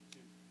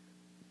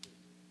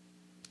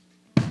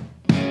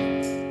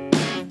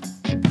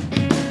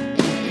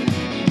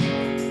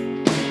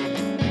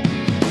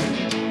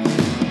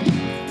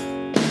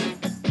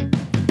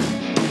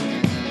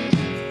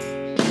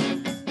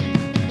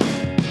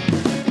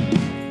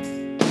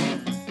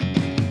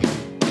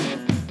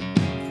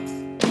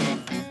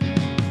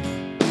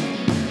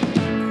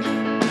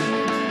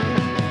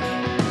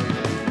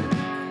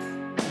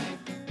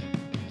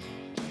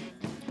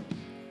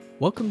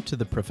Welcome to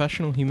the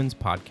Professional Humans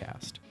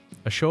Podcast,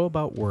 a show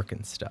about work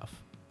and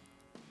stuff,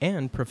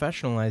 and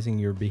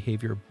professionalizing your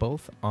behavior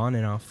both on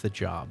and off the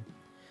job.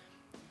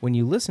 When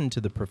you listen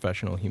to the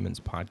Professional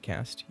Humans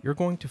Podcast, you're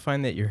going to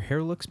find that your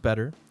hair looks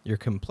better, your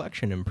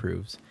complexion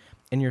improves,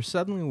 and you're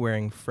suddenly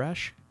wearing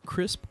fresh,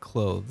 crisp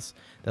clothes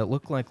that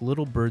look like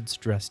little birds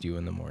dressed you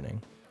in the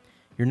morning.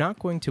 You're not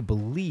going to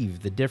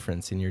believe the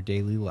difference in your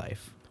daily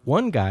life.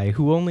 One guy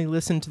who only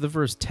listened to the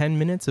first 10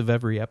 minutes of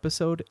every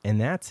episode, and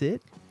that's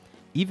it,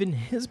 even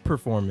his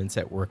performance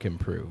at work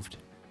improved.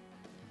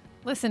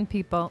 Listen,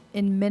 people,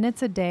 in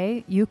minutes a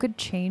day, you could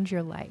change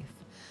your life.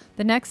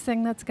 The next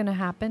thing that's going to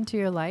happen to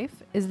your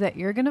life is that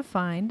you're going to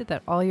find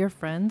that all your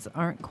friends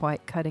aren't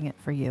quite cutting it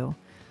for you.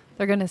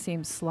 They're going to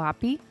seem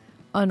sloppy,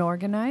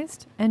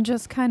 unorganized, and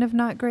just kind of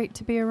not great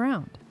to be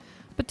around.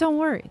 But don't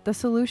worry, the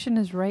solution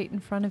is right in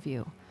front of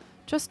you.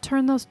 Just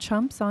turn those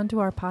chumps onto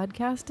our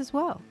podcast as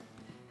well.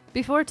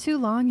 Before too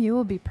long, you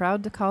will be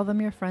proud to call them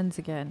your friends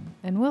again,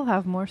 and we'll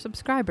have more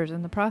subscribers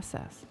in the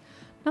process.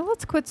 Now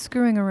let's quit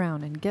screwing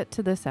around and get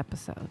to this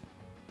episode.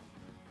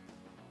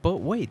 But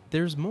wait,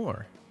 there's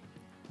more.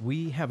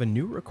 We have a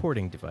new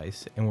recording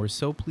device, and we're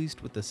so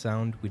pleased with the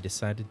sound we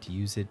decided to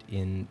use it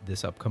in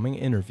this upcoming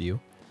interview,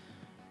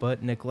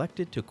 but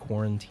neglected to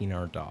quarantine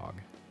our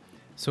dog.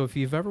 So if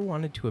you've ever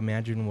wanted to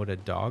imagine what a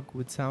dog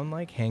would sound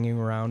like hanging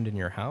around in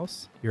your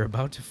house, you're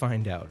about to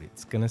find out.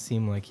 It's going to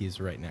seem like he's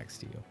right next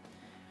to you.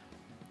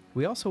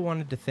 We also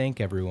wanted to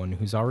thank everyone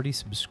who's already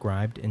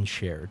subscribed and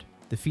shared.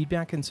 The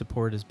feedback and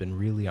support has been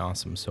really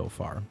awesome so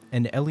far,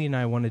 and Ellie and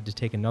I wanted to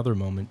take another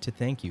moment to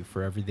thank you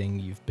for everything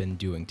you've been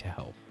doing to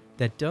help.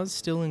 That does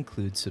still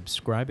include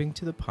subscribing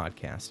to the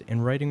podcast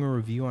and writing a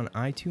review on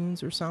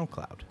iTunes or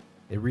SoundCloud.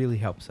 It really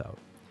helps out.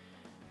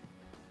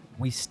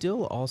 We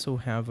still also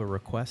have a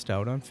request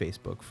out on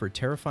Facebook for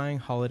terrifying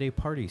holiday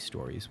party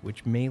stories,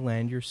 which may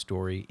land your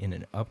story in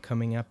an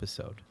upcoming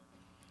episode.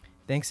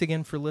 Thanks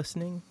again for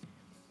listening.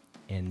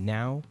 And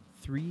now,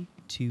 3,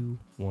 2,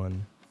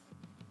 1,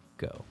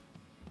 go.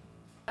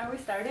 Are we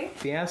starting?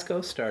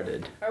 Fiasco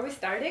started. Are we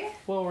starting?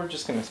 Well, we're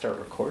just going to start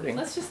recording.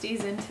 Let's just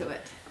ease into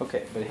it.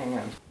 Okay, but hang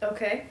on.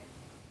 Okay.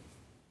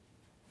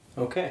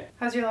 Okay.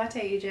 How's your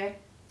latte, EJ?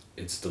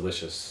 It's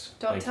delicious.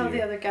 Don't Thank tell you.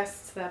 the other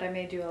guests that I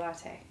made you a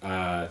latte.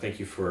 Thank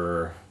you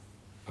for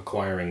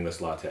acquiring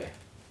this latte.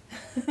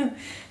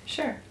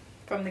 Sure.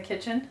 From the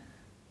kitchen?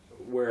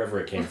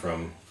 Wherever it came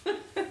from.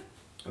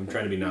 I'm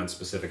trying to be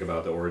non-specific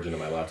about the origin of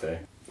my latte.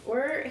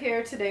 We're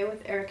here today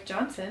with Eric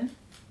Johnson,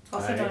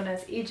 also Hi. known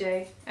as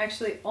EJ.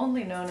 Actually,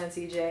 only known as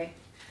EJ,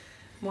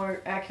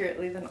 more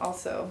accurately than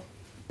also.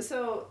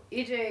 So,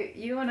 EJ,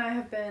 you and I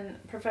have been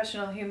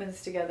professional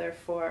humans together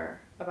for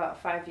about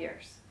 5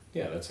 years.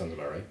 Yeah, that sounds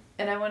about right.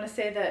 And I want to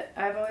say that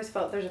I've always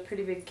felt there's a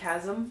pretty big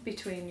chasm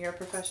between your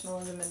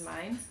professionalism and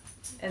mine.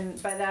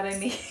 And by that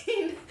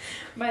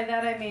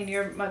I mean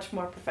you're much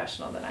more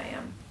professional than I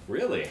am.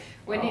 Really?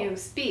 When Wow. you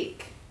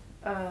speak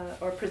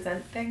or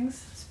present things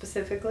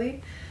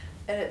specifically.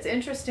 And it's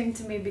interesting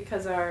to me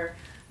because I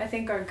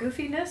think our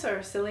goofiness or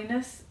our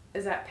silliness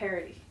is at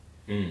parity.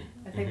 I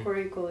think we're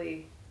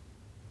equally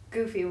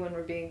goofy when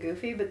we're being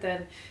goofy, but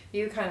then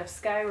you kind of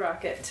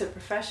skyrocket to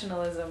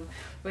professionalism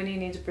when you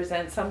need to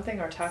present something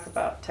or talk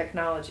about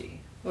technology,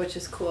 which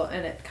is cool.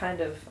 And it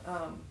kind of,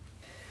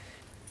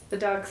 the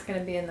dog's going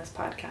to be in this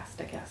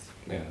podcast, I guess.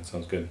 Yeah, that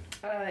sounds good.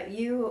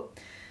 You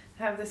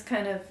have this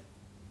kind of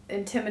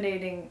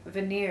intimidating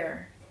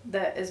veneer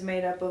that is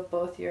made up of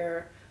both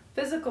your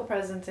physical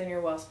presence and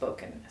your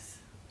well-spokenness.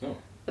 Oh.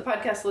 The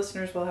podcast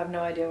listeners will have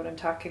no idea what I'm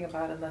talking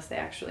about unless they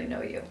actually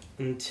know you.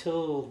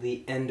 Until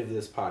the end of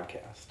this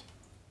podcast.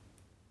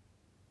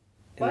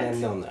 And What?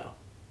 then they'll know.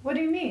 What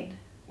do you mean?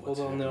 Well,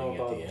 they'll know happening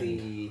at about the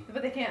the... end?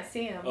 But they can't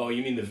see him. Oh,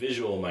 you mean the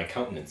visual of my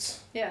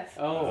countenance? Yes.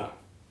 Oh.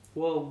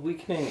 Well, we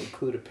can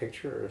include a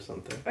picture or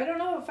something. I don't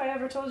know if I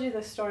ever told you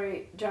this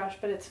story, Josh,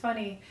 but it's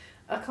funny.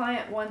 A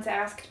client once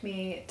asked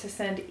me to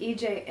send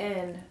EJ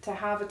in to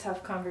have a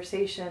tough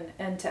conversation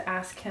and to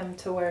ask him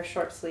to wear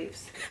short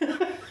sleeves.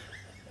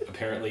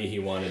 Apparently he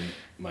wanted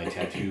my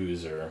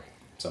tattoos or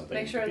something.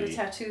 Make sure to the be,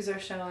 tattoos are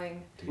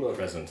showing. to be Look.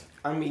 present.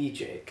 I'm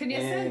EJ. Can you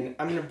and send-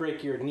 I'm going to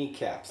break your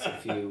kneecaps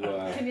if you...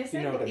 Can you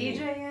send know what I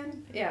EJ mean.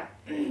 in? Yeah.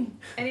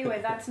 Anyway,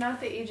 that's not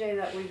the EJ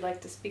that we'd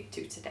like to speak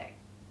to today.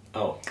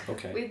 Oh,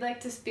 okay. We'd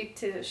like to speak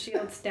to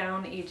Shields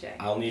Down EJ.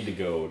 I'll need to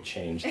go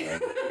change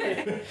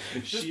that.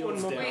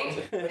 Shields one down.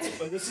 moment.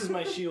 This is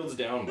my shields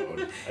down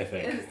mode, I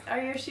think.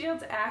 Are your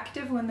shields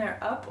active when they're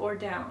up or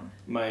down?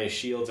 My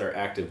shields are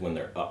active when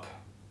they're up.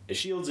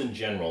 Shields in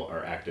general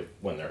are active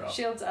when they're up.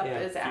 Shields up Yeah.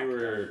 is If you active.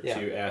 were Yeah.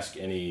 to ask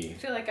any I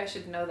feel like I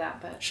should know that,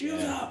 but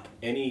Shields Yeah. up!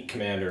 any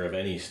commander of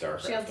any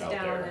starcraft Shields out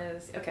down there,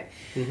 is okay.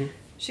 Mm-hmm.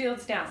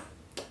 Shields down.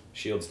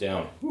 shields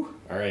down. Whew.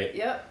 All right.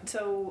 Yep.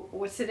 So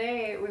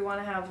today we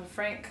want to have a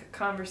frank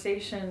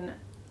conversation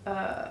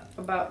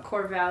about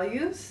core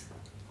values,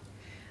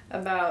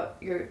 about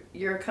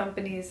your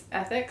company's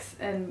ethics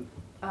and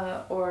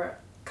or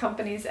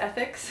company's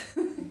ethics.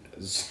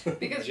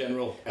 Because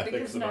general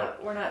ethics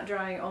about. we're not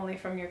drawing only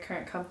from your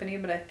current company,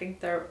 but I think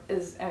there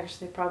is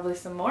actually probably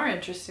some more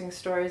interesting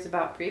stories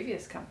about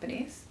previous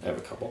companies. I have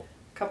a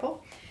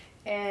couple.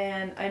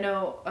 And I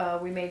know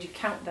we made you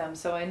count them,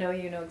 so I know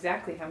you know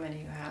exactly how many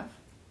you have.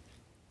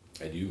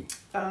 I do.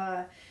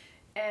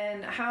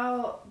 And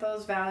how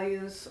those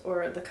values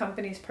or the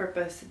company's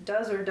purpose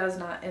does or does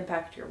not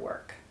impact your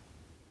work.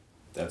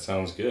 That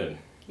sounds good.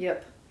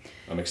 Yep.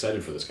 I'm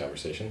excited for this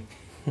conversation.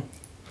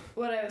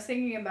 What I was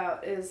thinking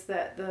about is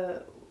that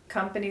the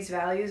company's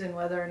values and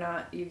whether or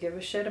not you give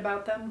a shit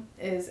about them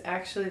is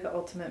actually the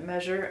ultimate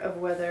measure of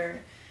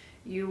whether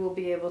you will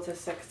be able to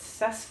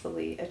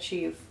successfully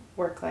achieve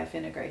work-life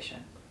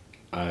integration.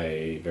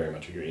 I very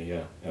much agree.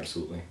 Yeah,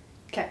 absolutely.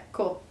 Okay,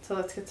 cool. So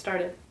let's get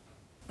started.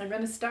 I'm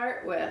going to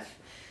start with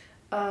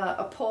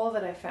a poll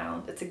that I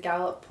found. It's a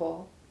Gallup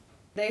poll.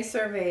 They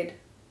surveyed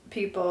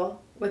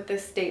people with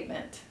this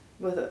statement.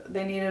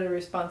 They needed a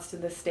response to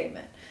this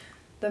statement.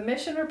 The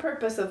mission or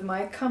purpose of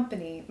my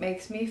company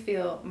makes me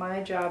feel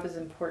my job is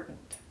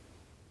important.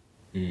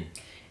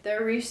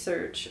 Their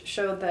research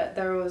showed that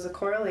there was a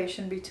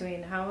correlation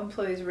between how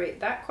employees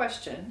rate that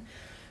question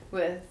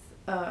with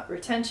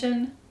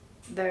retention,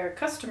 their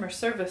customer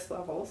service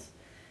levels,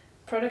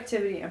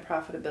 productivity, and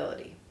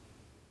profitability.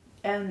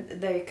 And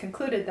they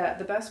concluded that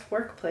the best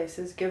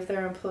workplaces give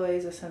their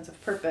employees a sense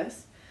of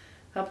purpose,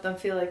 help them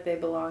feel like they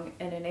belong,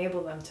 and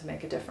enable them to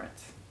make a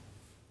difference.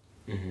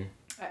 Mm-hmm.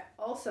 I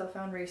also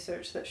found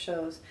research that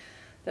shows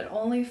that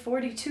only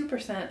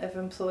 42% of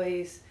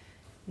employees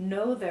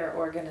know their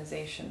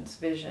organization's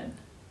vision,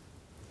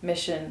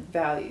 mission,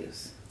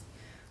 values.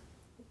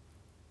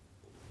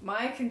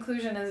 My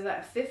conclusion is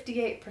that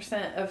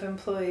 58% of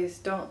employees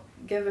don't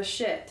give a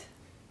shit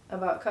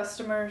about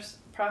customers,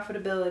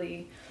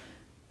 profitability,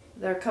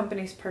 their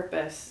company's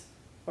purpose,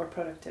 or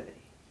productivity.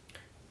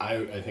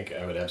 I think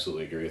I would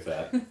absolutely agree with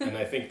that. And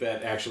I think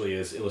that actually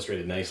is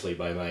illustrated nicely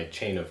by my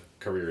chain of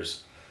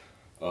careers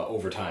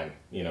over time,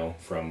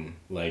 from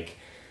like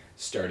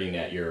starting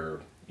at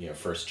your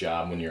first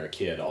job when you're a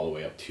kid all the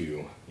way up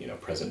to,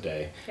 present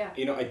day.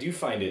 Yeah. I do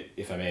find it,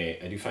 if I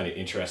may,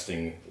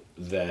 interesting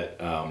that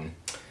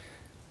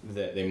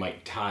that they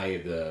might tie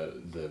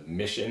the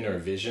mission or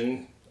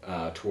vision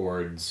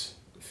towards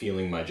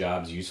feeling my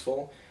job's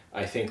useful.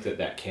 I think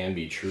that can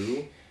be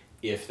true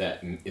if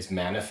that is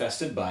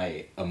manifested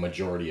by a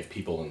majority of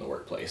people in the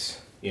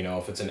workplace.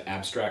 If it's an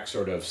abstract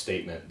sort of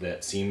statement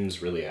that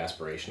seems really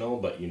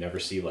aspirational, but you never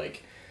see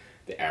like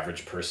the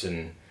average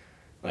person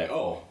like,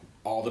 oh,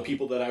 all the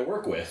people that I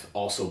work with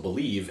also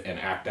believe and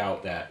act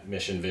out that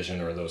mission, vision,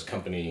 or those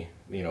company,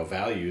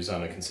 values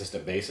on a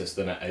consistent basis,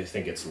 then I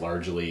think it's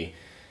largely,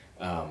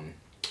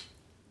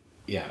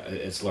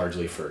 it's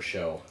largely for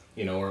show,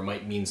 or it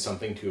might mean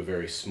something to a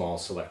very small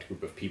select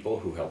group of people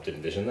who helped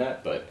envision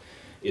that, but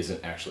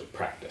isn't actually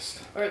practiced.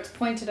 Or it's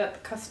pointed at the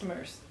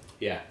customers.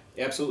 Yeah,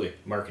 absolutely.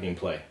 Marketing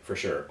play, for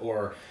sure.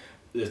 Or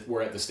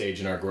we're at the stage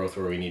in our growth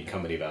where we need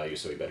company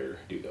values, so we better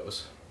do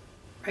those.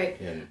 Right.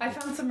 And I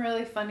found some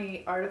really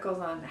funny articles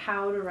on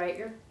how to write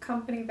your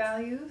company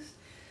values.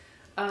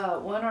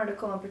 One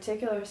article in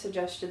particular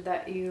suggested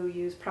that you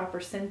use proper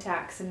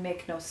syntax and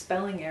make no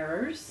spelling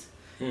errors.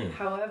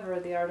 However,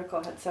 the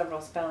article had several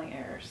spelling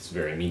errors. It's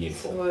very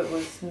meaningful. So it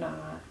was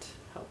not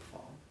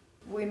helpful.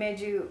 We made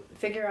you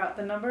figure out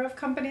the number of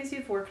companies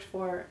you've worked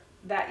for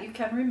that you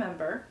can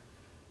remember,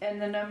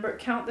 and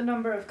count the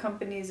number of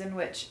companies in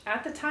which,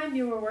 at the time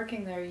you were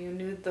working there, you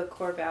knew the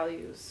core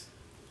values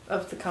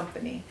of the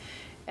company.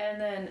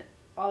 And then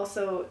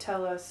also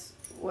tell us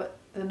what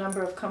the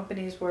number of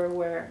companies were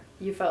where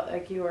you felt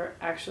like you were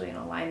actually in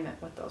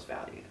alignment with those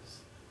values.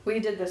 We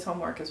did this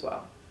homework as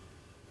well.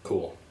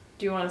 Cool.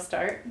 Do you want to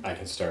start? I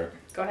can start.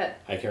 Go ahead.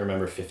 I can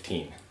remember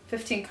 15.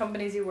 15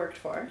 companies you worked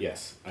for.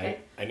 Yes. Okay.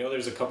 I know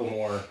there's a couple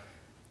more,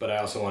 but I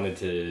also wanted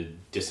to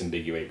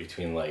disambiguate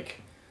between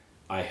like,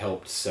 I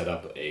helped set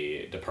up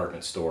a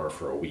department store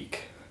for a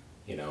week,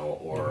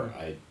 or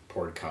I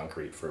poured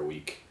concrete for a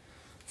week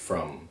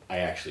I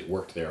actually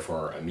worked there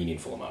for a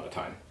meaningful amount of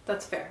time.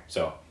 That's fair.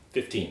 So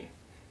 15.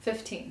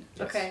 15.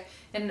 Yes. Okay.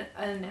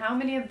 And how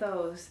many of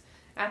those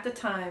at the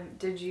time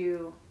did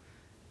you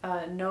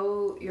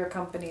know your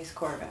company's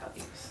core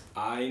values?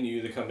 I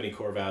knew the company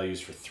core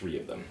values for 3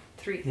 of them.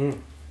 3.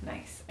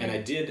 Nice. And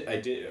I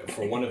did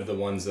for one of the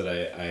ones that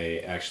I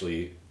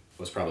actually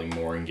was probably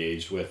more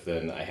engaged with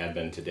than I had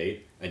been to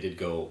date. I did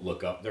go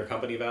look up their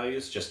company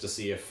values just to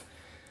see if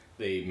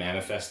they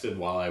manifested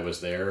while I was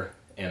there,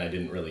 and I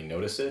didn't really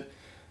notice it.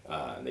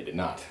 They did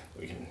not.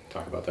 We can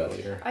talk about that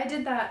later. I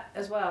did that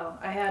as well.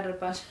 I had a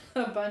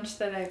bunch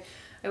that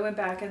I went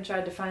back and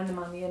tried to find them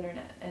on the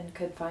internet and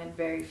could find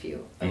very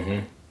few.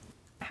 Mm-hmm.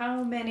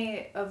 How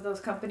many of those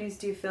companies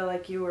do you feel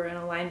like you were in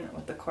alignment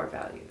with the core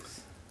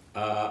values?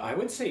 I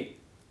would say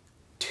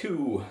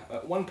 2,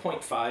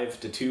 1.5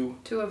 to 2.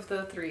 2 of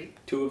the 3.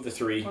 2 of the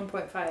 3.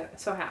 1.5,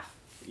 so half.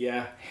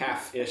 Yeah,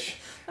 half-ish.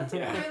 That's a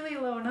really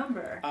low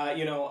number.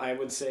 I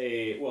would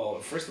say, well,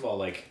 first of all,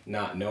 like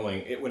not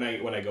knowing it, when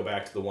I go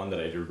back to the one that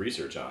I did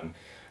research on,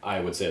 I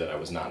would say that I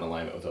was not in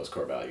alignment with those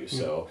core values.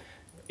 So,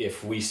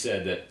 if we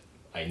said that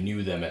I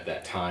knew them at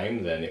that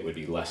time, then it would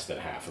be less than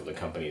half of the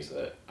companies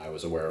that I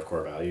was aware of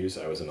core values.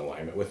 I was in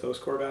alignment with those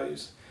core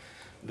values.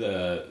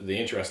 The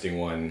interesting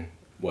one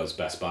was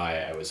Best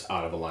Buy. I was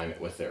out of alignment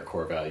with their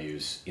core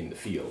values in the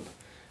field,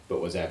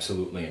 but was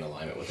absolutely in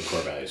alignment with the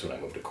core values when I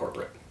moved to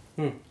corporate.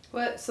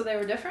 What? So they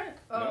were different?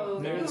 No,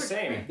 they were the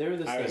same. different. They were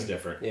the same. I was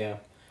different. Yeah.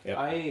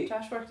 Yep.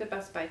 Josh worked at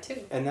Best Buy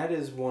too. And that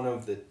is one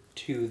of the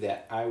two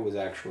that I was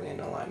actually in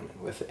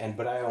alignment with,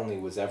 but I only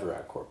was ever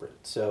at corporate.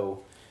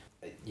 So,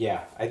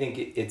 yeah, I think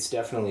it's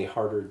definitely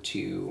harder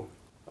to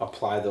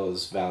apply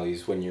those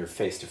values when you're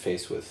face to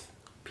face with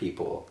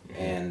people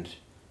and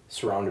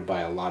surrounded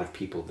by a lot of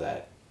people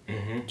that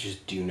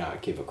just do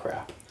not give a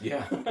crap.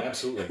 Yeah,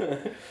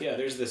 absolutely. Yeah,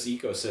 there's this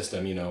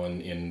ecosystem,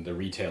 in the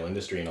retail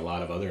industry and a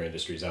lot of other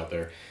industries out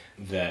there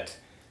that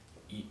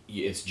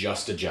it's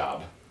just a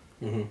job.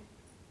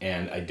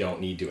 And I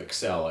don't need to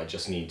excel. I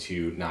just need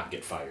to not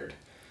get fired.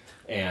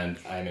 And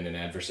I'm in an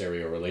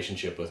adversarial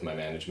relationship with my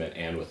management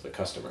and with the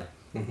customer.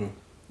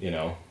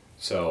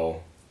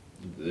 So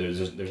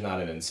there's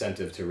not an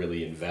incentive to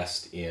really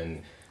invest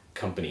in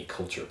company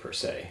culture per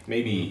se.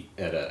 Maybe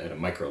at a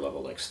micro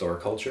level, like store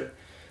culture,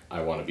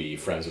 I want to be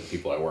friends with the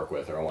people I work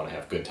with, or I want to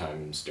have good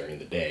times during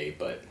the day,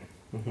 but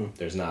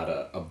there's not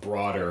a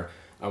broader,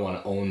 I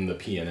want to own the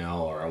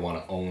P&L, or I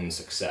want to own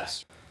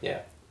success. Yeah.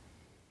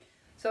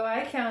 So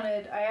I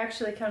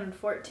actually counted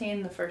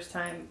 14 the first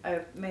time I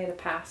made a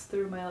pass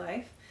through my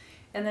life.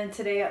 And then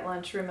today at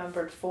lunch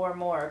remembered 4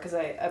 more because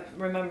I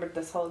remembered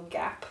this whole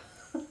gap.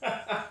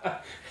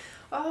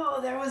 Oh,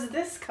 there was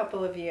this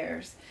couple of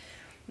years.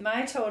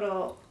 My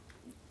total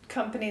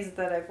companies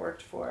that I've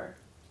worked for,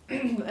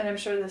 and I'm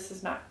sure this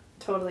is not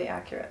totally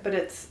accurate, but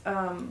it's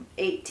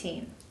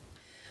 18.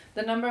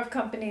 The number of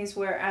companies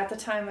where at the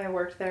time I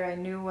worked there I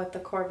knew what the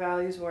core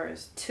values were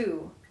is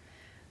 2.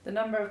 The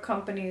number of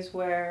companies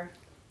where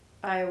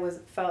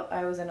felt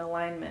I was in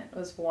alignment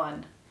was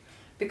 1.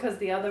 Because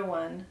the other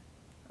one,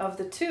 of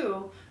the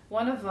 2,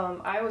 one of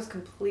them I was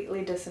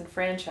completely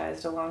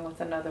disenfranchised along with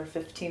another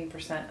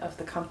 15% of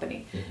the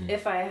company.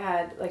 If I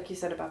had, like you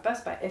said about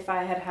Best Buy, if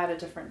I had had a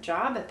different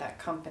job at that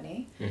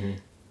company,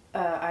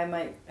 I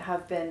might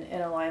have been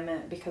in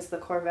alignment because the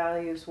core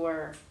values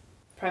were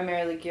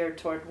primarily geared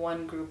toward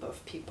one group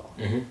of people.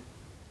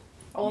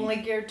 Only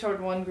geared toward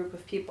one group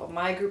of people.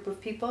 My group of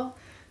people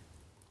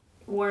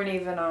weren't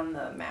even on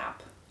the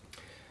map.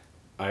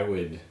 I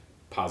would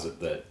posit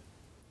that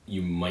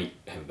you might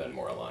have been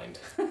more aligned.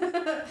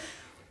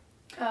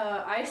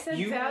 I said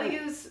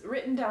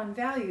written down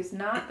values,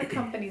 not the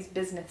company's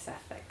business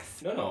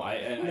ethics. No,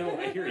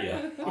 I hear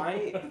you.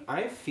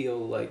 I feel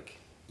like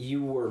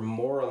you were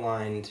more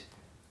aligned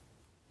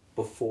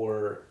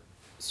before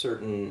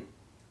certain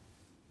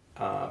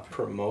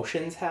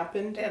promotions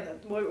happened. Yeah,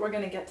 we're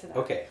going to get to that.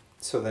 Okay,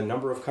 so the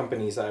number of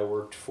companies I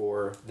worked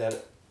for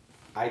that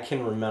I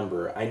can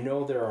remember, I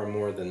know there are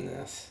more than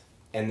this.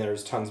 And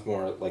there's tons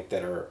more like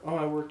that are,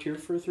 I worked here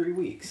for 3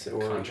 weeks. Or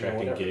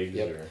contracting gigs.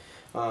 Yep.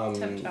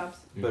 Temp jobs.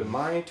 But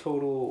my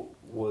total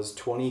was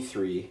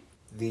 23.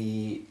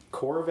 The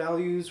core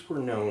values were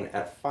known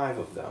at 5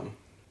 of them.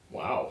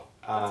 Wow.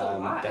 That's a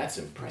lot. That's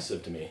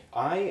impressive to me.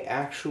 I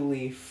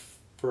actually,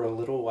 for a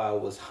little while,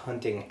 was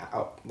hunting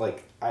out,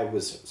 like, I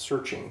was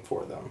searching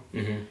for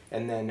them.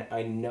 And then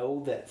I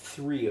know that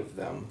 3 of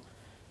them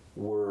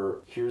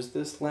were, here's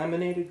this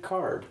laminated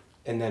card.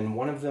 And then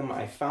one of them,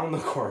 I found the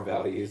core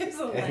values. It's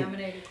a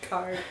laminated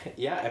card.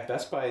 Yeah, at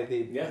Best Buy,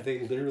 they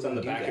literally it's on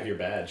the do back that. of your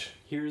badge.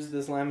 Here's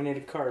this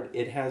laminated card.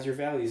 It has your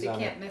values So you on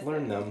can't it. miss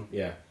Learn it. them.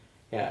 Yeah.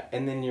 Yeah,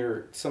 and then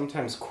you're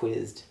sometimes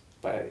quizzed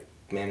by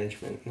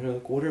management. And they're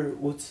like,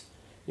 what's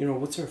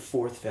our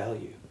 4th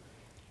value?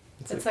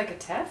 It's like a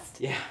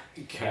test? Yeah.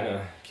 Kind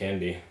of can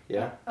be.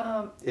 Yeah.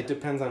 It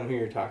depends on who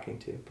you're talking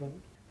to,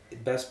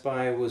 but Best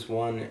Buy was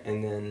one,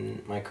 and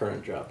then my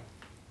current job.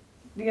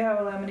 Do you have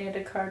a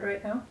laminated card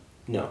right now?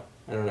 No,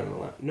 I don't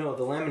have no,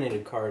 the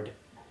laminated card.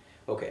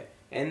 Okay,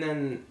 and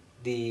then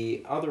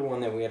the other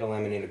one that we had a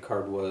laminated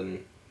card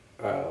one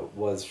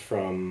was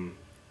from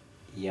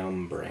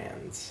Yum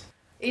Brands.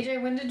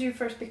 AJ, when did you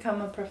first become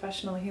a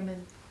professional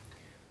human?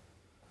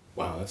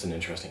 Wow, that's an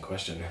interesting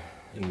question.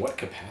 In what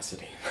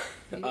capacity?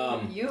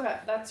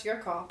 That's your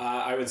call.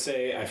 I would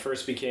say I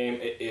first became,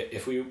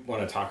 if we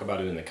want to talk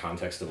about it in the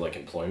context of like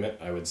employment,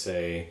 I would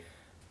say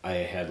I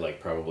had like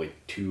probably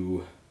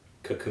 2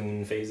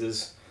 cocoon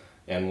phases.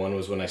 And one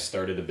was when I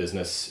started a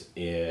business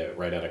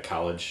right out of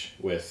college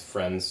with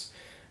friends,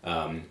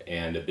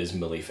 and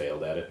abysmally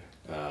failed at it.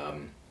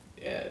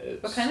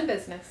 What kind of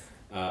business?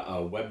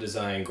 A web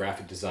design,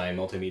 graphic design,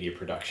 multimedia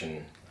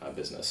production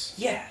business.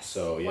 Yes.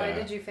 So yeah. Why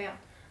did you fail?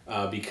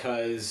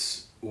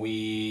 Because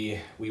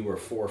we were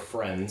 4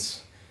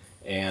 friends,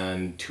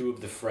 and 2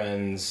 of the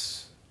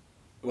friends,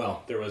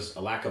 well, there was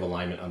a lack of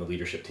alignment on the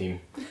leadership team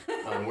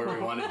on where we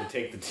wanted to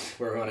take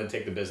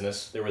the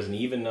business. There was an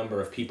even number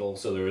of people,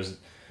 so there was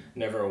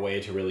never a way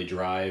to really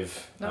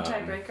drive. No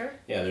tiebreaker?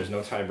 Yeah, there's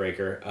no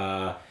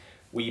tiebreaker.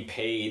 We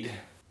paid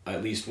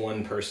at least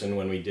one person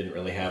when we didn't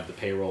really have the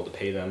payroll to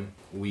pay them.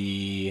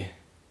 We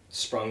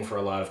sprung for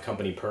a lot of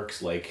company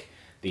perks, like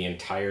the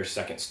entire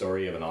second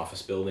story of an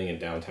office building in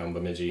downtown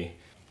Bemidji,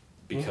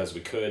 because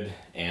we could,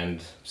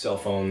 and cell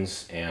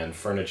phones and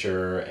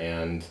furniture,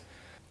 and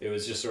it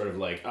was just sort of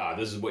like,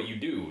 this is what you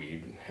do.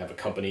 You have a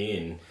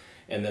company,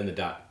 and then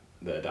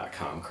the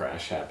dot-com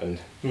crash happened,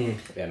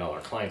 and all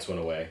our clients went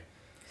away.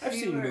 I've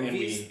seen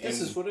movies.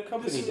 This is what a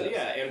company does.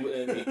 Yeah, and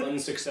we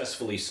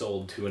unsuccessfly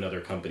sold to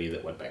another company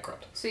that went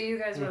bankrupt. So you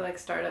guys were like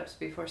startups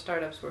before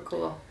startups were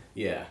cool.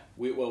 Yeah,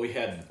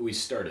 we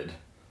started,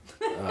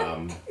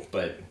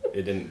 but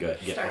it didn't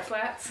get Start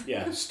flats.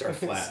 Yeah, start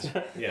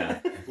flat. Yeah,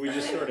 we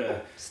just sort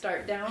of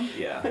start down.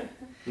 Yeah,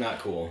 not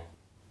cool.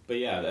 But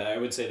yeah, I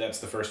would say that's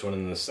the first one,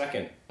 and the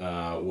second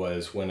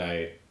was when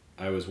I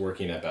was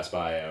working at Best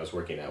Buy. I was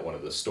working at one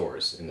of the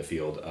stores in the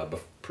field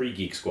pre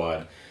Geek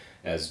Squad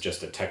as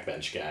just a tech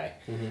bench guy,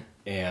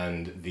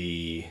 and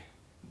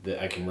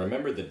I can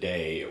remember the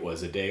day. It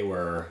was a day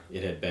where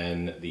it had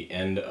been the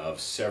end of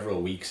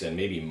several weeks and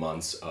maybe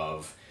months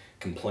of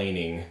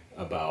complaining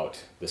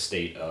about the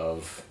state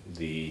of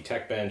the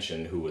tech bench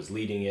and who was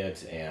leading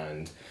it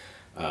and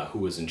who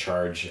was in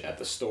charge at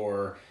the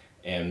store,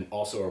 and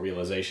also a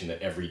realization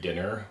that every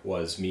dinner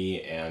was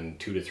me and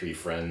 2 to 3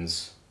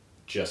 friends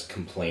just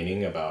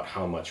complaining about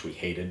how much we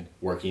hated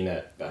working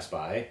at Best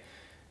Buy.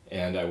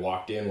 And I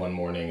walked in one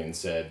morning and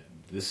said,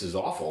 this is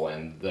awful,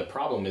 and the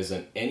problem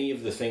isn't any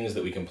of the things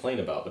that we complain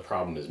about. The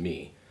problem is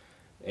me.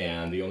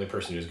 And the only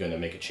person who's going to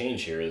make a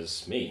change here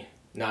is me.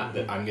 Not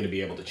that I'm going to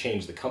be able to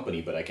change the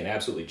company, but I can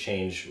absolutely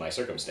change my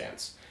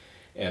circumstance.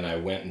 And I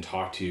went and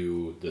talked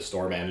to the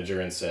store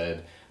manager and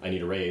said, I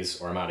need a raise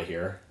or I'm out of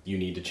here. You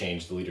need to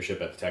change the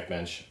leadership at the tech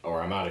bench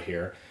or I'm out of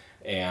here.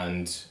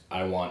 And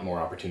I want more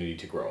opportunity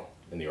to grow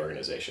in the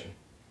organization.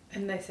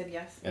 And they said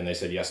yes? And they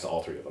said yes to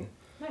all 3 of them.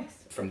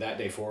 Nice. From that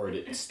day forward,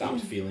 it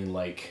stopped feeling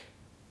like,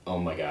 oh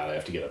my God, I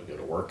have to get up and go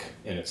to work.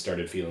 And it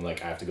started feeling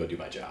like I have to go do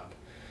my job.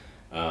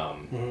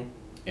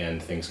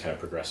 And things kind of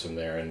progressed from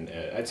there. And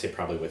I'd say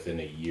probably within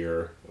a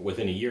year,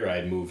 I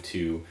had moved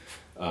to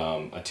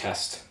a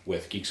test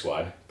with Geek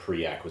Squad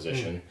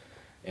pre-acquisition,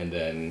 and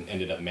then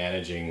ended up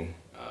managing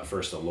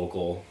first a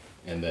local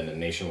and then a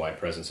nationwide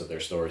presence of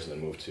their stores, and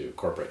then moved to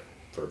corporate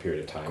for a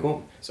period of time.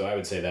 Cool. So I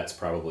would say that's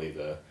probably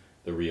the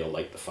real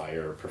light the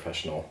fire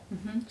professional.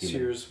 So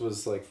yours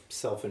was like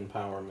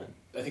self-empowerment.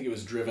 I think it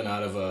was driven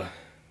out of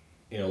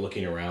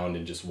looking around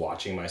and just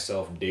watching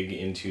myself dig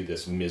into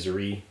this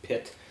misery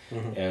pit,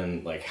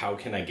 and like, how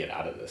can I get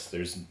out of this?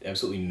 There's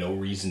absolutely no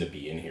reason to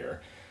be in here.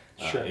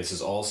 Sure. This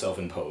is all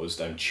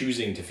self-imposed. I'm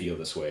choosing to feel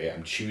this way.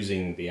 I'm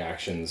choosing the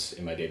actions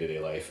in my day-to-day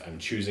life. I'm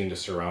choosing to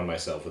surround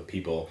myself with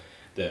people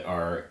that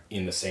are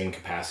in the same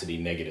capacity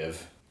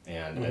negative,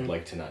 and I'd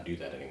like to not do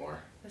that anymore.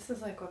 This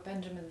is like what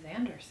Benjamin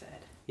Zander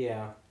said.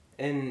 Yeah,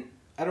 and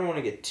I don't want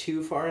to get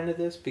too far into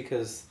this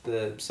because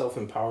the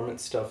self-empowerment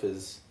stuff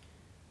is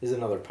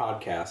another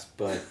podcast,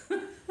 but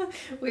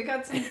we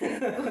got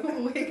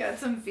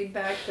some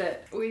feedback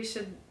that we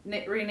should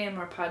rename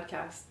our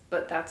podcast,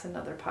 but that's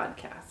another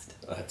podcast.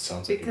 That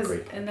sounds like a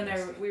great podcast. And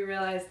then we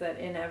realized that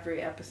in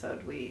every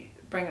episode we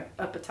bring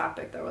up a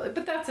topic that we're like,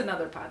 but that's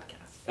another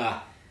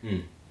podcast.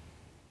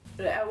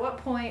 But at what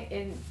point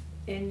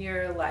in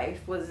your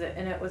life was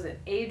it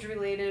age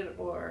related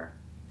or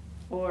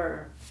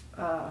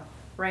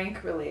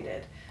rank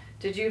related?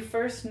 Did you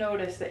first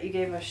notice that you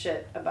gave a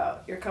shit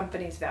about your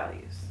company's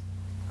values?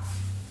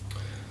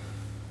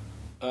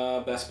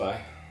 Best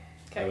Buy,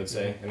 okay. I would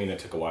say. I mean, it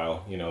took a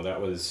while.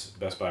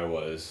 Best Buy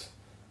was,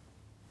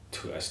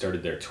 I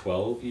started there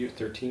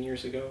 13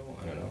 years ago.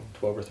 I don't know,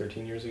 12 or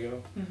 13 years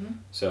ago.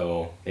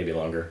 So maybe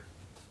longer,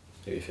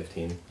 maybe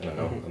 15. I don't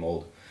know. I'm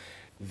old.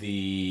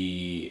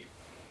 I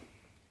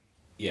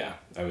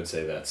would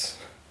say that's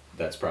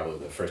probably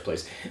the first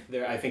place.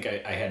 There, I think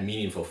I had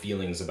meaningful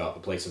feelings about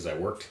the places I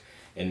worked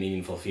and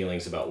meaningful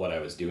feelings about what I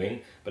was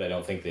doing, but I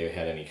don't think they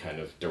had any kind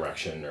of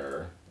direction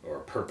or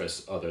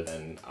purpose other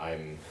than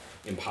I'm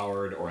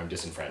empowered or I'm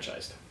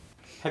disenfranchised.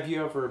 Have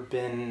you ever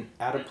been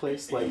at a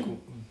place like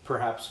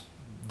perhaps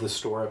the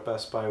store at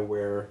Best Buy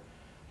where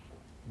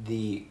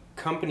the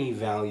company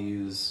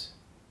values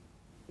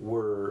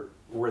were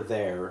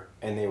there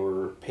and they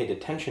were paid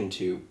attention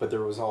to, but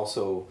there was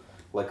also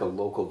like a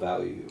local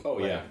value? Oh,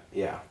 like,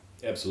 yeah,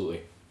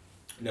 absolutely.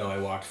 No, I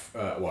worked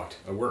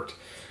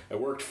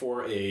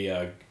for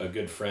a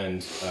good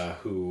friend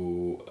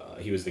who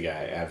he was the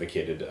guy I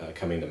advocated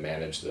coming to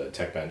manage the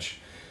tech bench.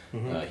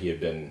 He had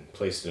been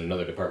placed in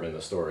another department in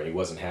the store and he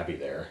wasn't happy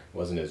there. It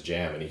wasn't his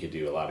jam, and he could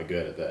do a lot of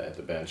good at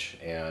the bench.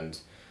 And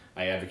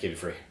I advocated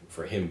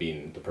for him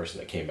being the person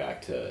that came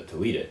back to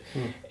lead it.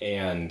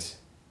 And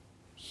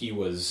he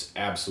was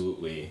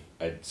absolutely,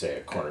 I'd say,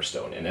 a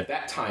cornerstone. And at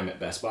that time at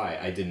Best Buy,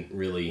 I didn't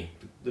really,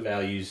 the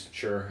values,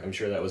 sure, I'm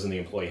sure that was in the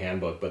employee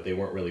handbook, but they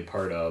weren't really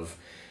part of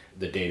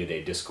the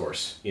day-to-day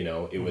discourse.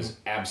 It was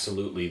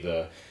absolutely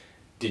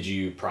did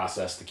you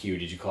process the queue?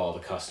 Did you call the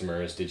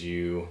customers? Did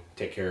you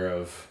take care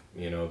of,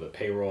 the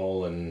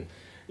payroll? And,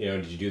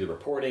 did you do the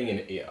reporting?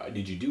 And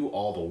did you do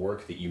all the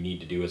work that you need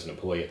to do as an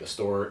employee at the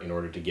store in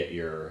order to get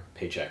your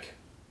paycheck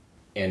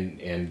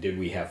and did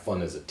we have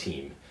fun as a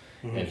team?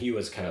 And he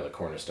was kind of the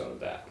cornerstone of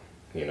that,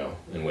 you know.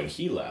 And when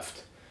he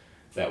left,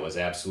 that was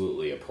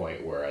absolutely a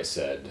point where I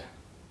said,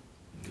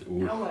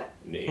 Now what?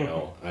 you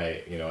know,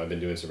 I've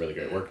been doing some really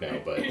great work now,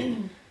 but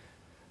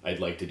I'd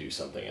like to do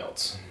something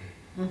else.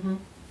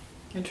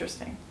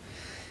 Interesting.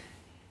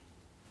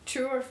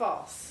 True or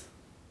false?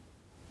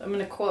 I'm going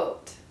to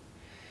quote.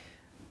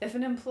 If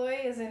an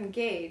employee is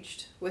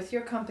engaged with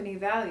your company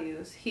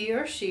values, he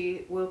or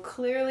she will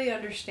clearly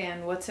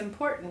understand what's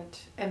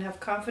important and have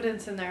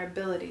confidence in their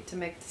ability to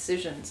make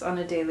decisions on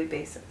a daily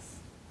basis.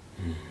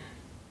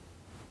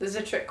 This is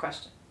a trick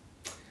question.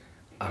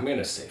 I'm going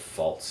to say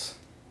false.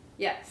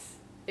 Yes,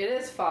 it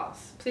is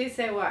false. Please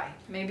say why.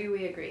 Maybe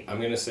we agree. I'm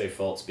going to say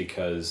false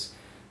because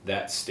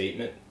that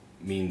statement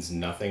means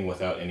nothing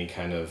without any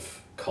kind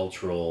of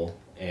cultural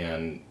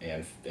and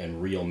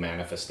real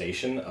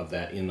manifestation of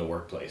that in the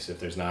workplace. If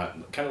there's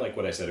not, kind of like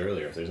what I said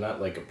earlier, if there's not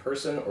like a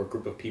person or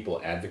group of people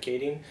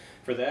advocating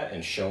for that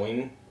and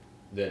showing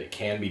that it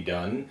can be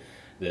done,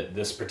 that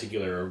this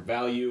particular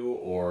value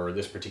or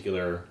this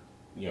particular,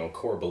 you know,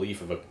 core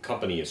belief of a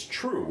company is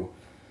true,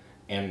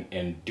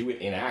 and do it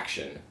in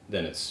action,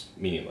 then it's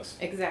meaningless.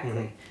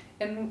 Exactly.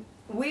 And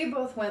we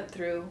both went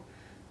through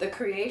the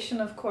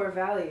creation of core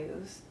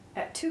values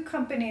at 2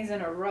 companies in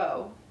a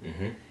row.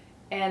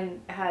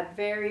 And had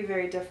very,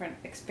 very different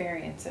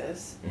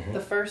experiences. The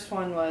first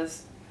one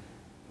was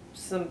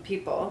some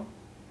people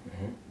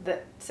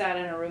that sat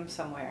in a room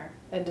somewhere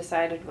and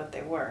decided what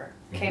they were.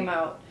 Came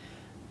out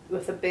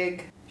with a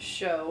big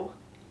show.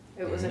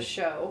 It was a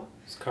show.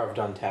 It's carved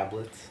on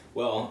tablets.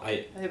 Well,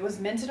 It was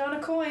minted on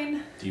a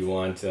coin. do you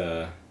want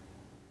a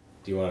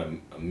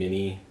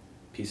mini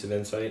piece of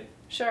insight?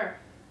 Sure.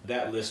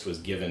 That list was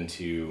given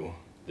to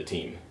the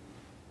team.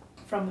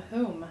 From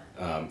whom?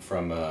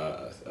 From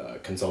a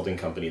consulting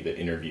company that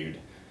interviewed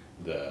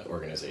the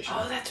organization.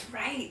 Oh, that's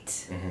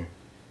right.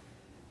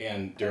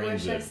 And I during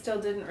wish I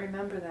still didn't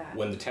remember that.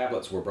 when the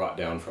tablets were brought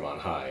down from on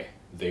high,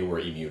 they were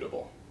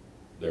immutable.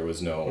 There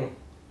was no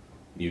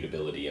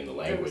mutability in the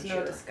There language. was no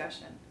or-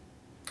 discussion.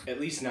 At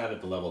least not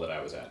at the level that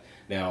I was at.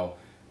 Now,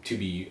 to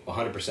be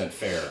 100%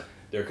 fair,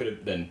 there could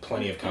have been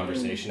plenty of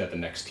conversation at the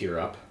next tier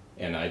up,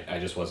 and I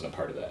just wasn't a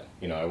part of that.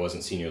 You know, I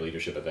wasn't senior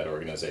leadership at that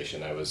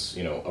organization. I was,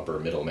 you know, upper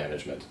middle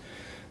management.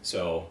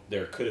 So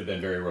there could have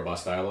been very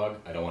robust dialogue.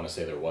 I don't want to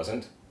say there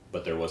wasn't,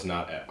 but there was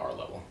not at our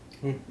level.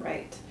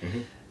 Right.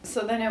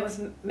 So then it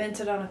was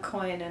minted on a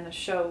coin and a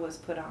show was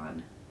put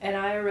on. And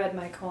I read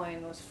my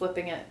coin, was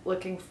flipping it,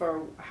 looking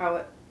for how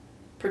it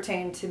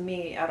pertained to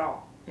me at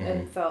all.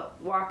 And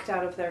walked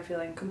out of there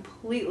feeling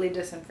completely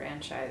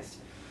disenfranchised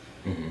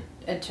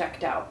and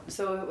checked out.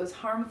 So it was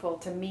harmful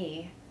to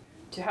me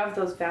to have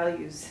those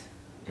values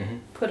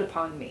put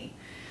upon me.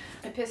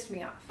 It pissed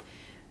me off.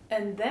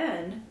 And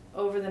then,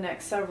 over the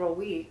next several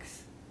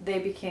weeks, they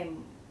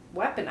became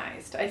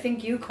weaponized. I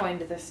think you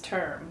coined this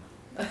term,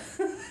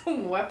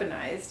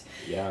 weaponized.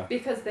 Yeah.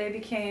 Because they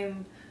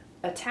became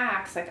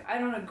attacks. Like, I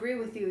don't agree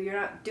with you. You're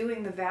not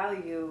doing the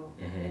value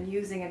and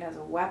using it as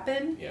a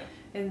weapon. Yeah.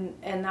 And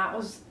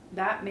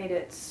that made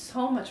it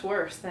so much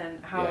worse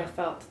than how I Yeah.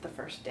 felt the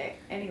first day.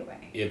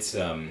 Anyway. It's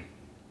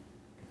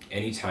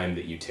any time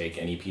that you take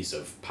any piece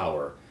of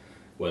power,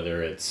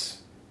 whether it's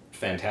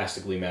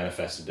fantastically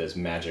manifested as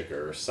magic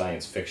or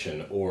science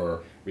fiction,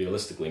 or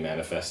realistically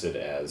manifested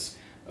as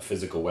a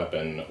physical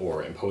weapon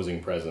or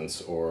imposing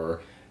presence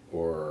or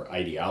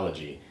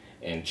ideology,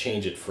 and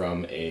change it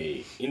from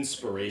a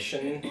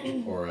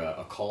inspiration or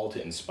a call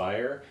to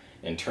inspire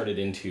and turn it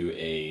into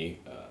a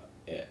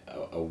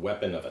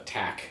weapon of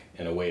attack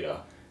and a way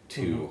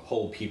to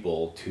hold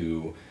people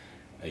to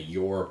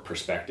your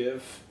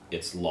perspective,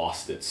 it's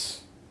lost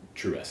its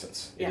true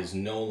essence. Yeah. It is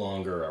no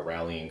longer a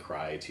rallying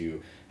cry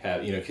to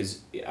have, you know,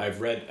 because I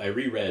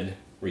reread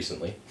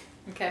recently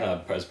Okay.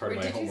 as part of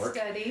my Did homework.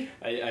 you study?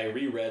 I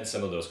reread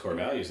some of those core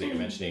values that you're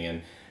mentioning,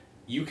 and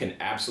you can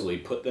absolutely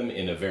put them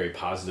in a very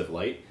positive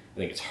light. I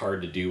think it's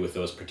hard to do with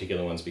those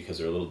particular ones because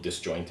they're a little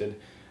disjointed.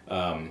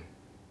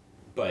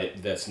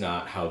 But that's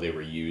not how they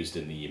were used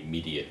in the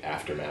immediate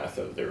aftermath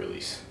of their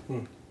release.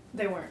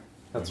 They weren't.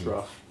 That's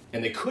rough.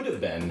 And they could have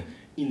been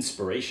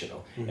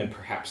inspirational, and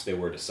perhaps they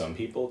were to some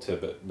people.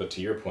 But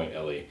to your point,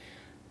 Ellie,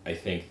 I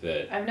think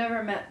that I've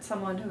never met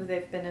someone who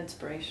they've been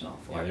inspirational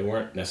for. they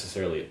weren't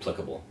necessarily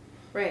applicable.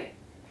 Right.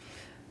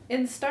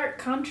 In stark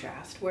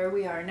contrast, where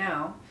we are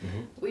now,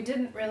 we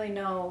didn't really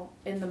know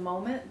in the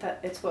moment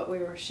that it's what we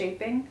were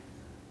shaping.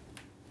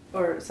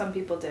 Or some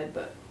people did,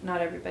 but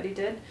not everybody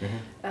did.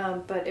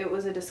 But it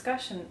was a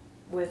discussion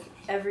with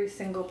every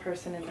single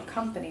person in the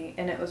company,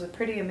 and it was a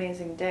pretty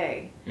amazing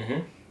day.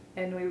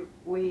 And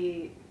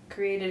we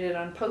created it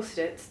on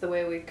Post-its the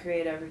way we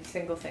create every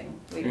single thing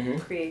we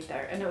create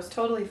there. And it was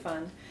totally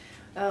fun.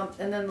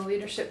 And then the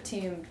leadership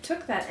team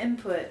took that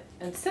input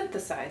and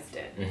synthesized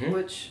it,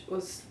 which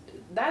was,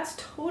 that's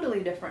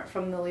totally different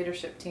from the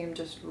leadership team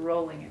just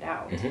rolling it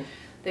out.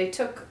 They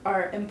took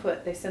our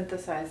input, they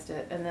synthesized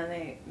it, and then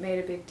they made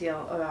a big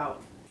deal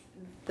about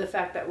the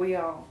fact that we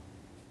all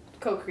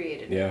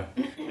co-created it.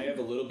 Yeah. I have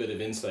a little bit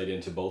of insight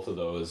into both of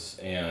those,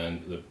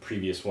 and the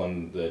previous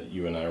one that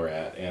you and I were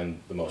at, and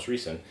the most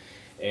recent,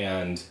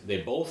 and they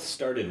both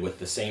started with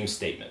the same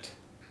statement.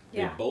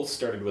 Yeah. They both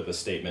started with a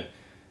statement: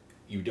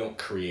 you don't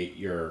create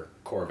your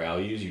core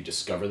values, you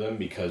discover them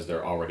because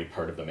they're already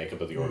part of the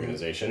makeup of the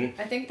organization.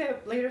 I think the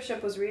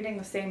leadership was reading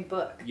the same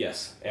book.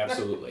 Yes,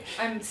 absolutely.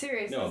 I'm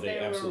serious. No, they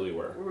absolutely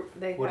were.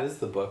 What is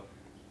the book?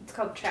 It's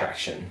called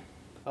Traction.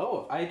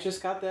 Oh, I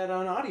just got that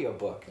on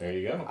audiobook. There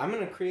you go. I'm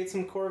going to create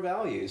some core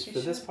values You for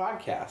this should.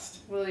 podcast.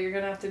 Well, you're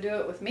going to have to do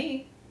it with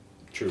me.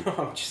 True.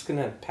 I'm just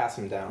going to pass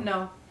them down.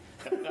 No,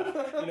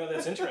 You know,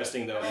 that's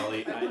interesting though,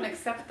 Ellie. I won't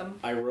accept them.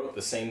 I wrote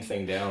the same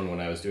thing down when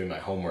I was doing my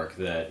homework,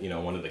 that, you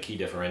know, one of the key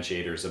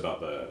differentiators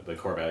about the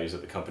core values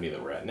of the company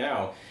that we're at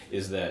now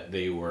is that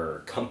they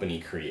were company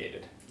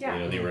created. Yeah. You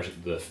know, they were,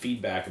 the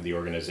feedback of the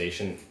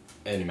organization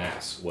en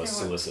masse was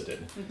They were.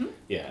 solicited. Mm-hmm.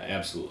 Yeah,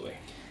 absolutely.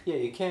 Yeah,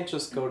 you can't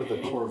just go to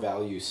the core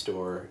value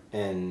store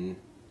and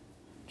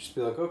just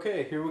be like,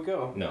 okay, here we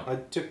go. No. I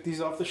took these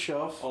off the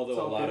shelf. It's Although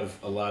all good.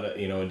 a lot of,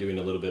 you know, doing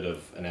a little bit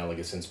of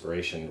analogous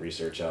inspiration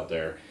research out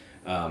there,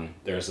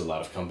 there's a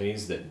lot of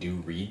companies that do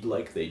read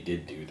like they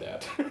did do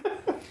that.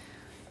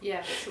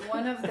 Yes,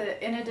 one of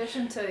the, in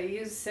addition to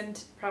use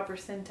proper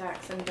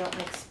syntax and don't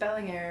make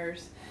spelling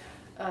errors,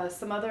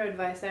 some other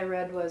advice I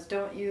read was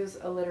don't use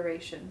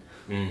alliteration.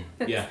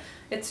 Yeah.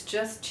 It's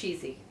just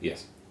cheesy.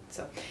 Yes.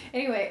 So,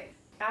 anyway,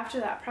 after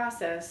that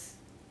process,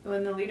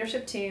 when the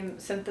leadership team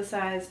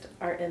synthesized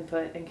our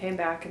input and came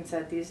back and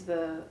said these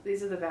are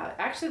the values.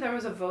 Actually, there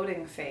was a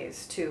voting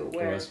phase too,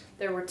 where was?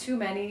 there were too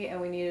many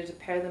and we needed to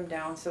pare them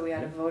down. So we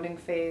had a voting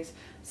phase.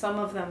 Some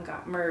of them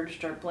got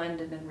merged or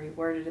blended and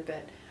reworded a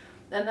bit,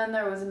 and then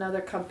there was another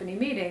company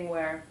meeting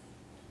where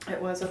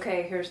it was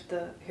okay.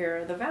 Here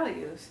are the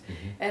values,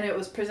 and it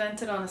was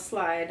presented on a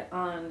slide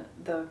on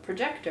the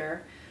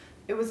projector.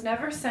 It was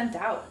never sent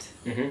out.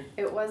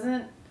 It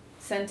wasn't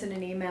sent in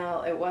an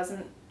email. It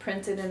wasn't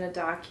printed in a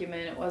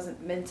document. It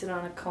wasn't minted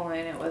on a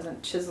coin. It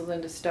wasn't chiseled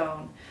into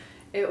stone.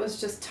 It was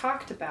just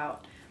talked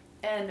about.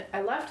 And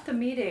I left the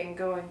meeting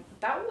going,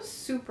 that was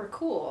super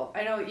cool.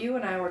 I know you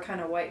and I were kind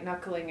of white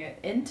knuckling it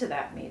into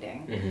that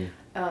meeting,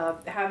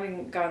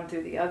 having gone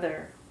through the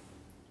other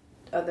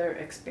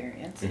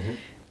experience.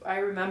 I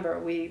remember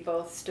we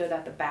both stood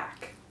at the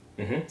back,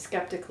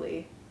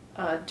 skeptically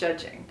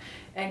judging,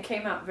 and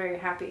came out very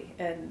happy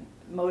and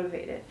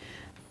motivated.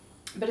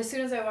 But as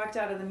soon as I walked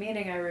out of the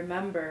meeting, I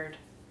remembered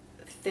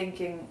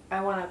thinking,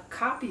 I want a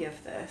copy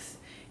of this.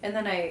 And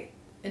then I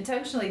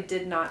intentionally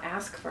did not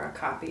ask for a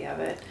copy of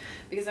it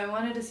because I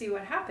wanted to see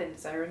what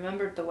happens. I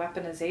remembered the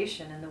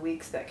weaponization in the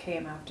weeks that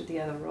came after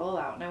the other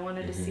rollout, and I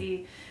wanted to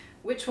see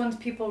which ones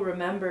people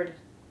remembered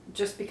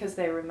just because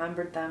they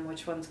remembered them,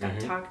 which ones got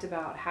talked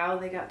about, how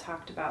they got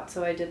talked about.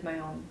 So I did my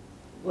own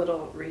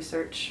little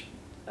research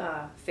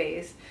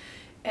phase,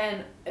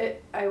 and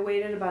I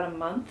waited about a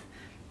month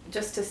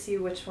just to see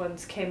which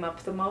ones came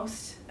up the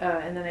most,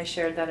 and then I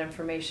shared that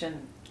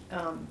information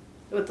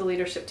with the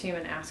leadership team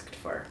and asked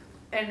for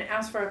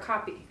a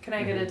copy. Can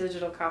I get a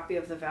digital copy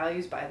of the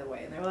values, by the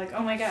way? And they were like,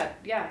 oh my god,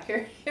 yeah,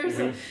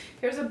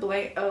 here's a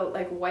blank,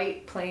 like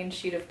white plain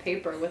sheet of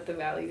paper with the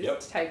values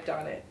typed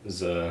on it.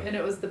 And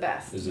it was the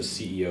best. It was a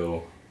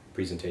CEO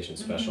presentation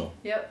special.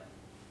 Yep.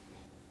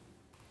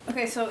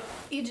 Okay, so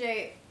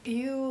EJ,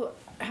 you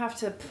have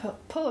to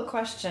pull a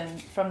question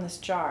from this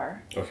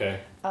jar.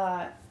 Okay.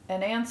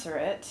 And answer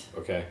it.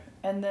 Okay.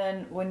 And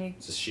then when you...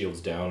 Is this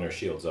shields down or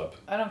shields up?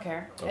 I don't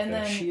care. Okay. And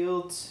then...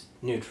 Shields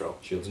neutral.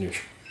 Shields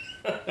neutral.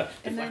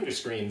 Deflector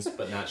screens,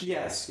 but not shields.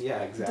 Yes,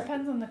 yeah, exactly.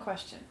 Depends on the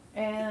question.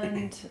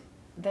 And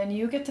then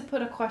you get to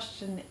put a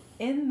question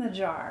in the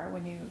jar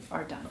when you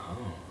are done.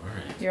 Oh,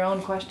 alright. Your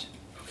own question.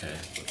 Okay,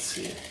 let's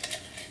see.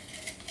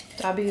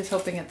 Dobby is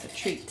hoping it's a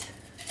treat.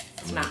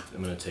 It's not.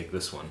 I'm gonna take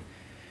this one.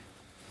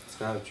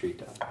 It's not a treat,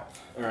 Doug.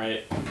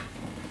 Alright.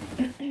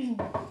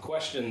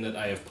 Question that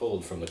I have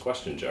pulled from the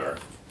question jar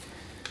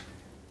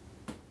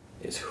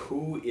is,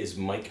 who is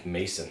Mike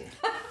Mason?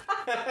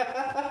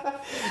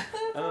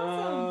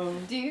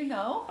 Do you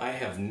know? I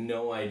have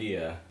no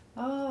idea.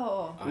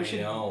 Oh. I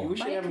know. We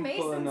should have Mike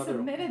him pull Mason another.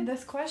 submitted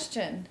this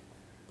question.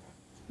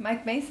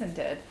 Mike Mason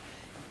did.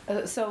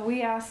 So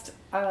we asked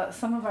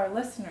some of our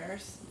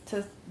listeners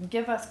to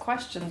give us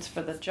questions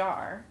for the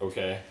jar.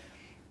 Okay.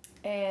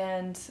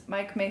 And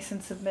Mike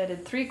Mason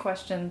submitted 3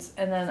 questions,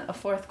 and then a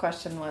 4th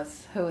question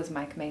was, who is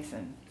Mike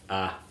Mason?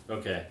 Ah,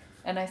 okay.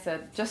 And I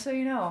said, just so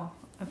you know,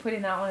 I'm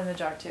putting that one in the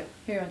jar too.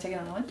 Here, you want to take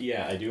another one?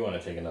 Yeah, I do want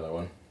to take another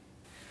one.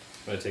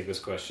 I'm going to take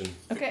this question.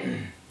 Okay.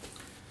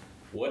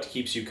 What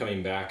keeps you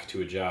coming back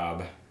to a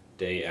job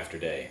day after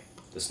day?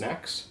 The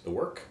snacks? The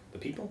work? The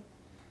people?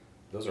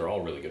 Those are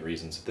all really good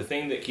reasons. The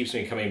thing that keeps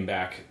me coming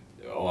back...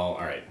 Well,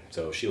 alright,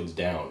 so shields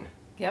down.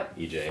 Yep.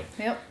 EJ.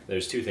 Yep.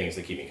 There's 2 things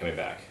that keep me coming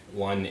back.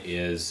 One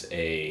is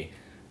a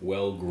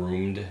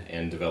well-groomed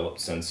and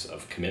developed sense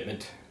of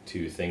commitment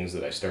to things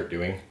that I start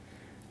doing,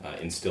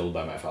 instilled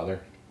by my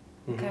father.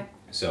 Okay.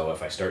 So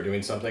if I start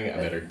doing something, I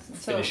better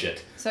finish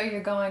it. So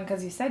you're going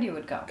because you said you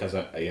would go.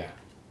 Yeah.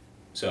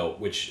 So,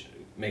 which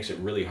makes it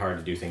really hard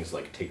to do things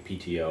like take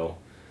PTO.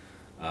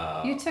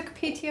 You took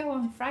PTO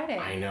on Friday.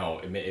 I know,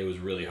 it was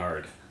really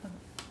hard.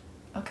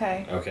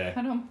 Okay. Okay.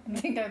 I don't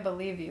think I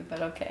believe you,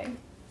 but okay.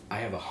 I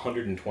have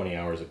 120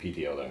 hours of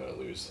PTO that I'm going to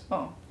lose.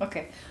 Oh,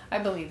 okay. I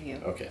believe you.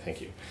 Okay, thank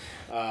you.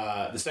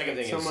 The second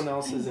thing Someone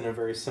else is in a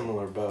very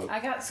similar boat. I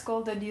got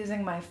scolded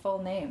using my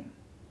full name.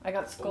 I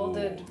got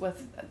scolded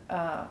with,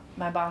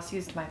 my boss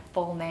used my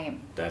full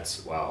name.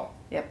 That's, wow.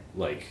 Yep.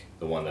 Like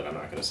the one that I'm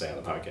not going to say on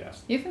the podcast.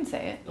 You can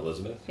say it.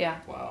 Elizabeth?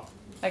 Yeah. Wow.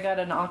 I got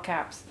an all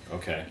caps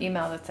Okay.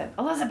 email that said,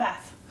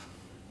 Elizabeth.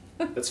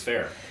 That's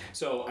fair.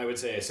 So I would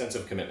say a sense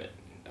of commitment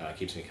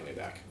keeps me coming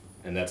back.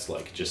 And that's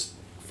like just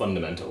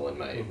fundamental in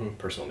my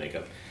personal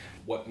makeup.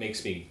 What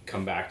makes me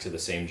come back to the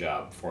same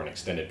job for an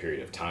extended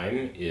period of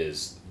time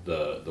is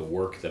the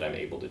work that I'm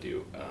able to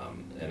do.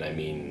 And I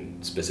mean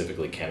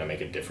specifically, can I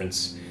make a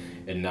difference?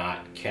 And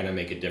not can I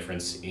make a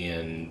difference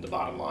in the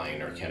bottom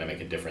line, or can I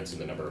make a difference in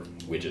the number of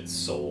widgets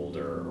sold,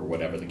 or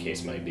whatever the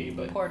case might be.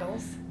 But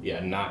Portals.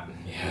 can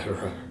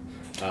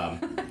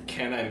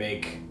I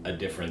make a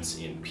difference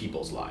in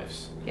people's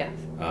lives? Yes.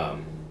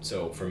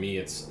 So for me,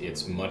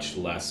 it's much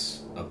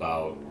less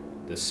about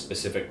the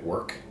specific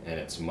work, and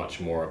it's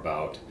much more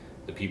about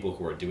the people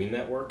who are doing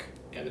that work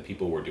and the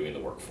people we're doing the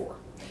work for.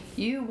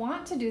 You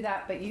want to do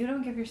that, but you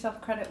don't give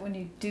yourself credit when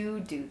you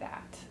do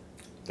that.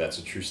 That's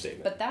a true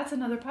statement. But that's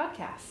another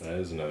podcast. That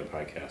is another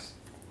podcast.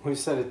 We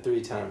said it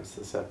 3 times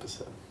this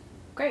episode.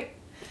 Great.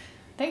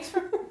 Thanks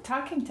for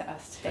talking to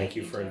us today. Thank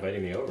you for EJ.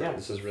 inviting me over. Yeah.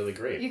 This is really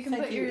great. You can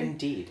Thank put you your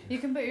indeed. you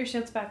can put your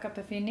shields back up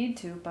if you need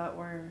to, but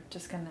we're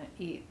just gonna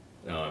eat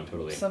No, I'm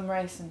totally. some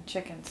rice and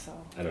chicken. So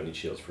I don't need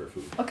shields for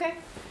food. okay.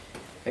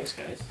 Thanks,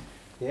 guys.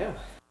 Yeah.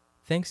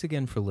 Thanks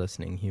again for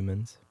listening,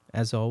 humans.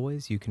 As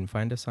always, you can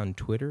find us on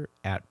Twitter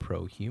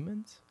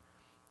 @ProHumans,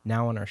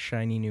 now on our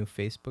shiny new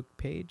Facebook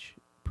page,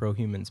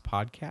 ProHumans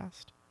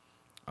Podcast,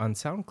 on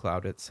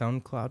SoundCloud at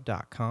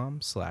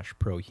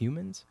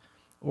soundcloud.com/ProHumans,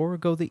 or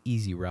go the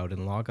easy route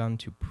and log on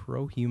to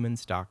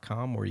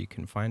prohumans.com, where you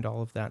can find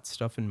all of that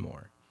stuff and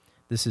more.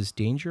 This is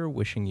Danger,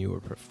 wishing you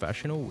a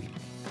professional week.